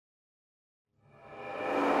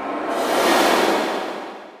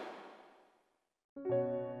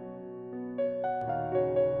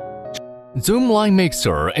Zoomlion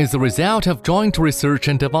Mixer is the result of joint research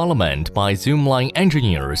and development by Zoomlion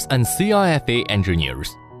engineers and CIFA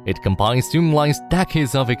engineers. It combines Zoomlion's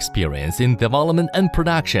decades of experience in development and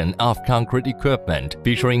production of concrete equipment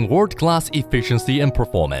featuring world-class efficiency and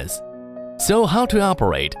performance. So how to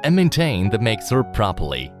operate and maintain the mixer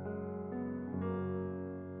properly?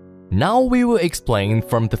 Now we will explain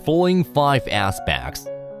from the following 5 aspects.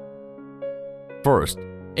 First,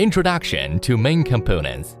 introduction to main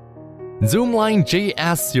components. Zoomlion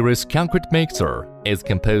JS series concrete mixer is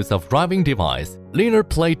composed of driving device, linear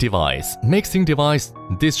plate device, mixing device,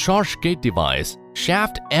 discharge gate device,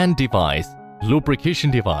 shaft end device,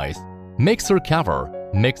 lubrication device, mixer cover,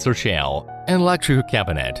 mixer shell, and electrical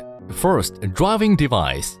cabinet. First, driving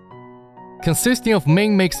device. Consisting of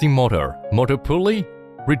main mixing motor, motor pulley,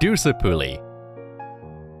 reducer pulley,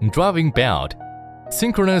 driving belt,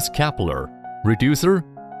 synchronous coupler, reducer,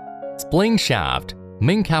 spring shaft,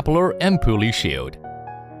 main coupler and pulley shield.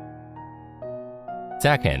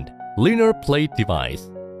 Second, linear plate device,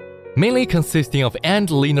 mainly consisting of end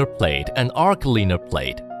linear plate and arc linear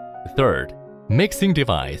plate. Third, mixing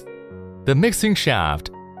device, the mixing shaft,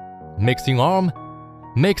 mixing arm,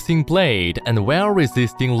 mixing blade and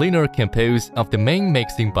wear-resisting linear composed of the main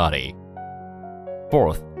mixing body.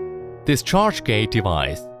 Fourth, discharge gate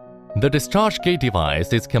device. The discharge gate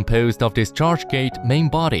device is composed of discharge gate main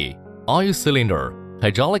body, oil cylinder,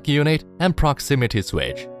 hydraulic unit, and proximity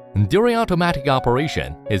switch. During automatic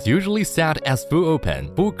operation, is usually set as full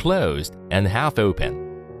open, full closed, and half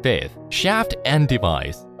open. Fifth, shaft end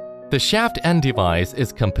device. The shaft end device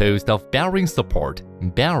is composed of bearing support,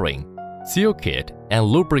 bearing, seal kit, and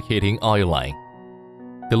lubricating oil line.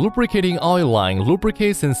 The lubricating oil line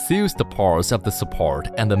lubricates and seals the parts of the support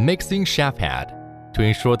and the mixing shaft head to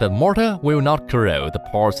ensure that mortar will not corrode the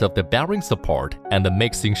parts of the bearing support and the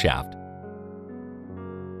mixing shaft.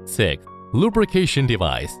 Sixth, lubrication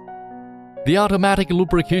device. The automatic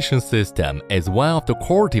lubrication system is one of the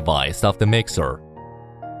core devices of the mixer,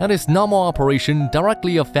 and its normal operation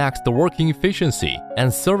directly affects the working efficiency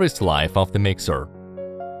and service life of the mixer.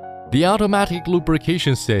 The automatic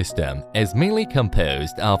lubrication system is mainly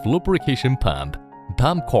composed of lubrication pump,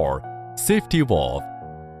 pump core, safety valve,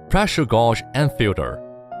 pressure gauge, and filter.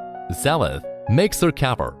 Seventh, mixer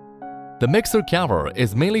cover. The mixer cover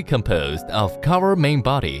is mainly composed of cover main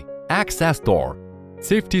body, access door,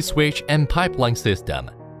 safety switch, and pipeline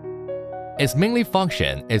system. Its mainly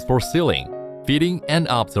function is for sealing, feeding, and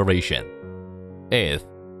observation. Eighth,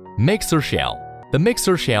 mixer shell. The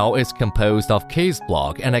mixer shell is composed of case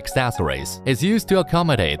block and accessories. It's used to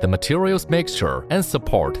accommodate the materials mixture and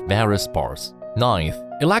support various parts. Ninth,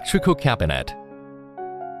 electrical cabinet.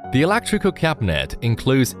 The electrical cabinet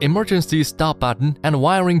includes emergency stop button and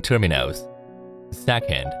wiring terminals.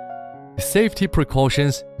 Second, safety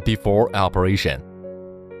precautions before operation.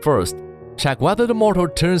 First, check whether the motor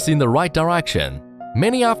turns in the right direction,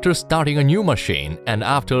 mainly after starting a new machine and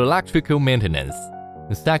after electrical maintenance.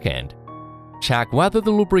 Second, check whether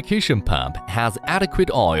the lubrication pump has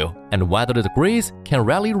adequate oil and whether the grease can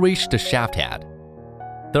really reach the shaft head.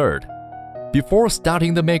 Third, before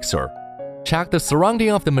starting the mixer, check the surrounding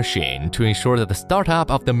of the machine to ensure that the startup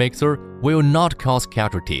of the mixer will not cause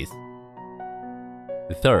casualties.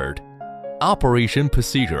 Third, operation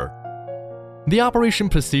procedure. The operation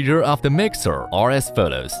procedure of the mixer are as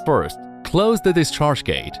follows. First, close the discharge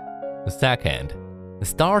gate. Second,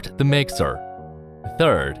 start the mixer.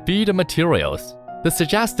 Third, feed the materials. The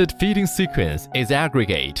suggested feeding sequence is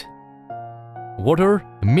aggregate, water,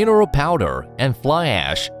 mineral powder, and fly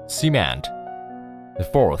ash, cement.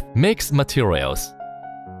 Fourth, mix materials.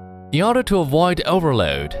 In order to avoid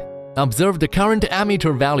overload, observe the current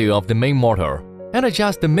ammeter value of the main motor and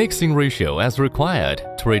adjust the mixing ratio as required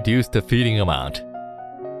to reduce the feeding amount.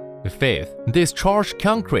 Fifth, discharge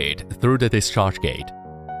concrete through the discharge gate.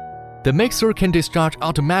 The mixer can discharge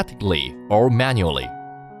automatically or manually.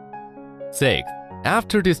 Sixth,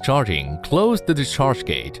 after discharging, close the discharge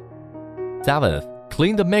gate. Seventh,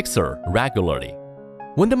 clean the mixer regularly.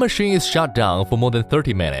 When the machine is shut down for more than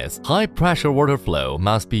 30 minutes, high-pressure water flow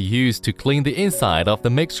must be used to clean the inside of the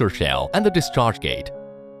mixer shell and the discharge gate.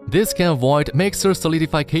 This can avoid mixer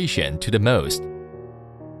solidification to the most.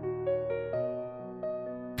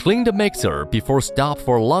 Clean the mixer before stop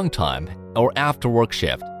for a long time or after work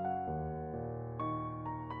shift.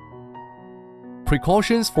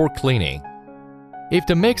 Precautions for cleaning. If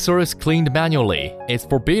the mixer is cleaned manually, it's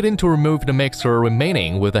forbidden to remove the mixer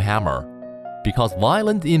remaining with a hammer, because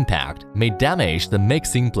violent impact may damage the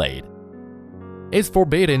mixing blade. It's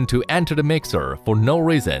forbidden to enter the mixer for no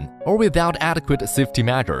reason or without adequate safety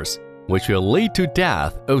measures, which will lead to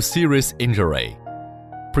death or serious injury.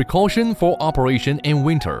 Precaution for operation in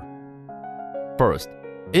winter. First,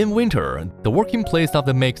 in winter, the working place of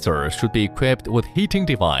the mixer should be equipped with heating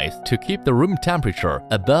device to keep the room temperature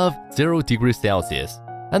above 0 degrees Celsius,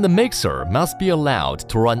 and the mixer must be allowed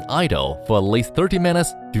to run idle for at least 30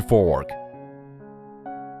 minutes before work.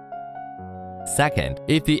 Second,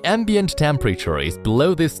 if the ambient temperature is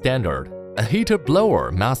below this standard, a heater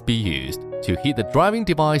blower must be used to heat the driving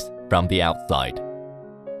device from the outside.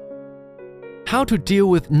 How to deal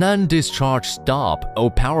with non-discharge stop or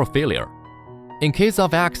power failure? In case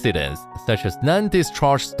of accidents, such as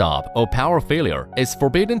non-discharge stop or power failure, it's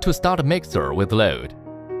forbidden to start a mixer with load.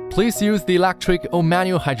 Please use the electric or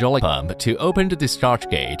manual hydraulic pump to open the discharge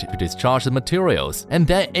gate to discharge the materials and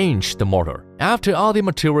then inch the motor. After all the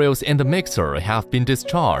materials in the mixer have been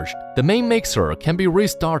discharged, the main mixer can be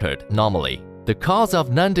restarted normally. The cause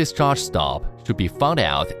of non-discharge stop should be found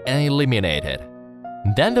out and eliminated.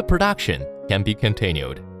 Then the production can be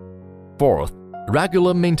continued. Fourth,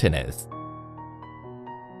 regular maintenance.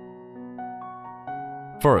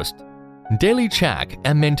 First, daily check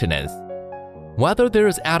and maintenance. Whether there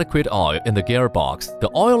is adequate oil in the gearbox,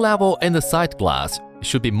 the oil level in the sight glass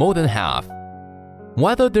should be more than half.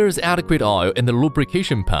 Whether there is adequate oil in the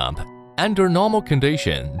lubrication pump, under normal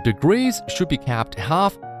condition, the grease should be kept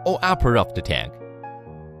half or upper of the tank.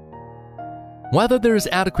 Whether there is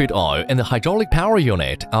adequate oil in the hydraulic power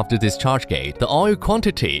unit of the discharge gate, the oil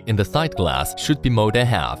quantity in the sight glass should be more than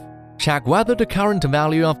half. Check whether the current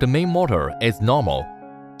value of the main motor is normal.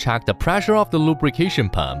 Check the pressure of the lubrication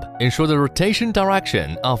pump. Ensure the rotation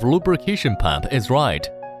direction of lubrication pump is right.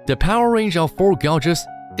 The power range of 4 gauges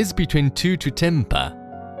is between 2 to 10 pa,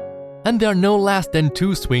 and there are no less than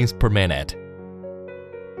 2 swings per minute.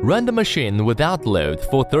 Run the machine without load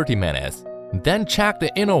for 30 minutes. Then check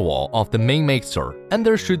the inner wall of the main mixer, and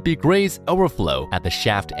there should be grease overflow at the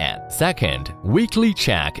shaft end. Second, weekly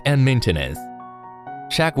check and maintenance.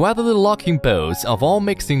 Check whether the locking bolts of all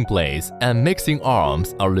mixing blades and mixing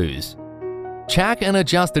arms are loose. Check and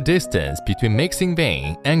adjust the distance between mixing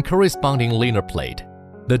vane and corresponding liner plate.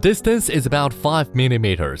 The distance is about 5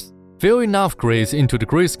 mm. Fill enough grease into the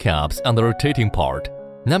grease caps on the rotating part.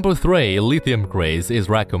 Number 3 lithium grease is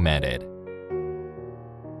recommended.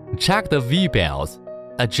 Check the V-belts.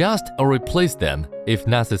 Adjust or replace them if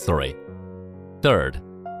necessary. Third,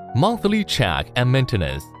 monthly check and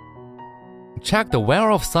maintenance. Check the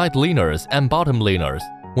wear of side liners and bottom liners.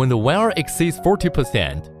 When the wear exceeds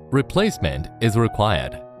 40%, replacement is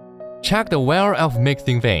required. Check the wear of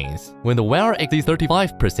mixing vanes. When the wear exceeds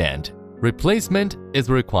 35%, replacement is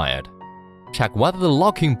required. Check whether the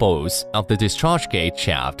locking bolts of the discharge gate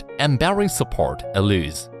shaft and bearing support are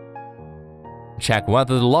loose. Check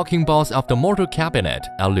whether the locking bolts of the motor cabinet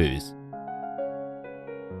are loose.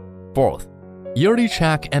 Fourth, yearly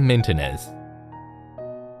check and maintenance.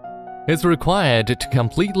 It's required to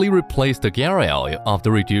completely replace the gear oil of the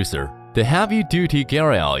reducer. The heavy-duty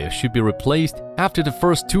gear oil should be replaced after the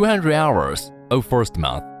first 200 hours or first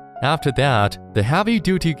month. After that, the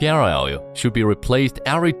heavy-duty gear oil should be replaced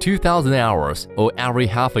every 2,000 hours or every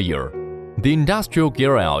half a year. The industrial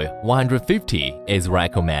gear oil 150 is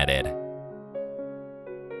recommended.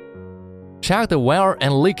 Check the wear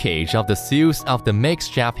and leakage of the seals of the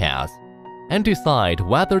mixed shaft heads and decide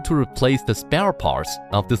whether to replace the spare parts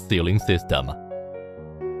of the sealing system.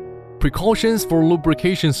 Precautions for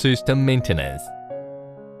lubrication system maintenance.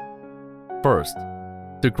 First,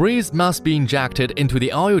 the grease must be injected into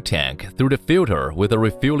the oil tank through the filter with a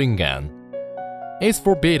refueling gun. It's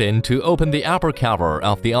forbidden to open the upper cover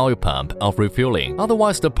of the oil pump of refueling,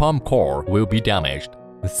 otherwise the pump core will be damaged.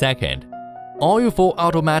 Second, oil for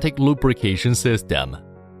automatic lubrication system.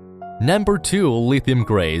 Number 2 lithium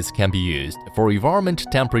grease can be used for environment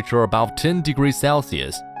temperature above 10 degrees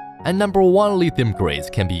Celsius, and number 1 lithium grease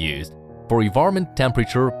can be used for environment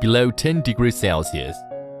temperature below 10 degrees Celsius.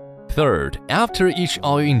 Third, after each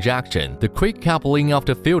oil injection, the quick coupling of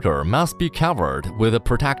the filter must be covered with a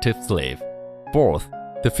protective sleeve. Fourth,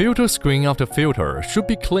 the filter screen of the filter should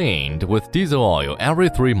be cleaned with diesel oil every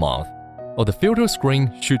 3 months, or the filter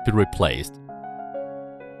screen should be replaced.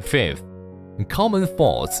 Fifth, common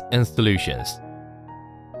faults and solutions.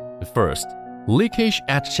 First, leakage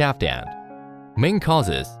at shaft end. Main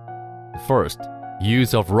causes. First,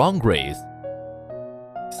 use of wrong grease.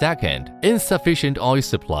 Second, insufficient oil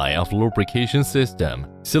supply of lubrication system.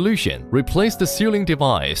 Solution: replace the sealing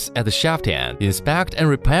device at the shaft end. Inspect and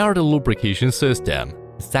repair the lubrication system.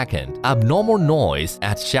 Second, abnormal noise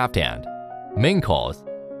at shaft end. Main cause: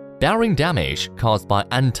 bearing damage caused by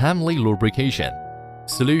untimely lubrication.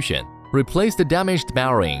 Solution: replace the damaged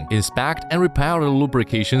bearing, inspect and repair the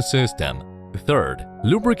lubrication system. Third,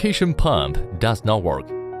 lubrication pump does not work.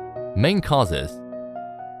 Main causes: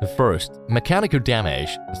 first, mechanical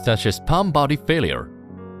damage, such as pump body failure.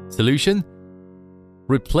 Solution: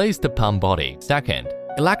 replace the pump body. Second,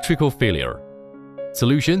 electrical failure.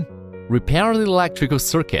 Solution: repair the electrical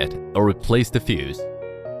circuit or replace the fuse.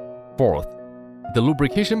 Fourth, the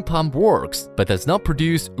lubrication pump works but does not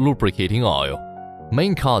produce lubricating oil.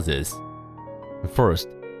 Main causes: first,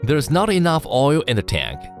 there is not enough oil in the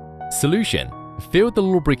tank. Solution: fill the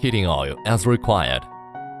lubricating oil as required.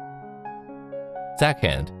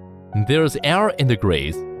 Second, there is air in the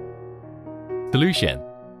grease. Solution: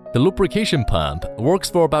 the lubrication pump works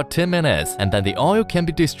for about 10 minutes and then the oil can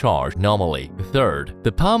be discharged normally. Third,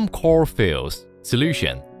 the pump core fails.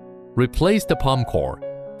 Solution: replace the pump core.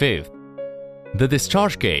 Fifth, the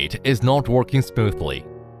discharge gate is not working smoothly.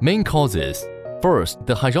 Main causes: first,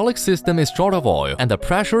 the hydraulic system is short of oil and the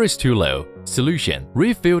pressure is too low. Solution: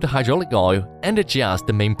 refill the hydraulic oil and adjust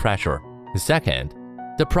the main pressure. Second,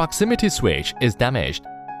 the proximity switch is damaged.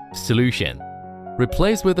 Solution: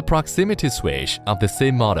 replace with the proximity switch of the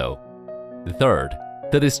same model. Third,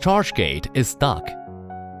 the discharge gate is stuck.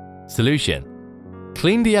 Solution: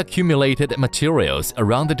 clean the accumulated materials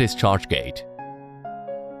around the discharge gate.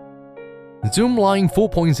 Zoomlion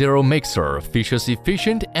 4.0 mixer features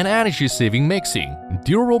efficient and energy-saving mixing,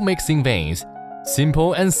 durable mixing vanes,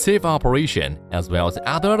 simple and safe operation, as well as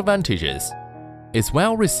other advantages. It's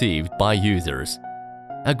well received by users.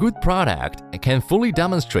 A good product can fully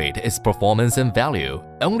demonstrate its performance and value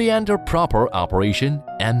only under proper operation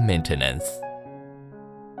and maintenance.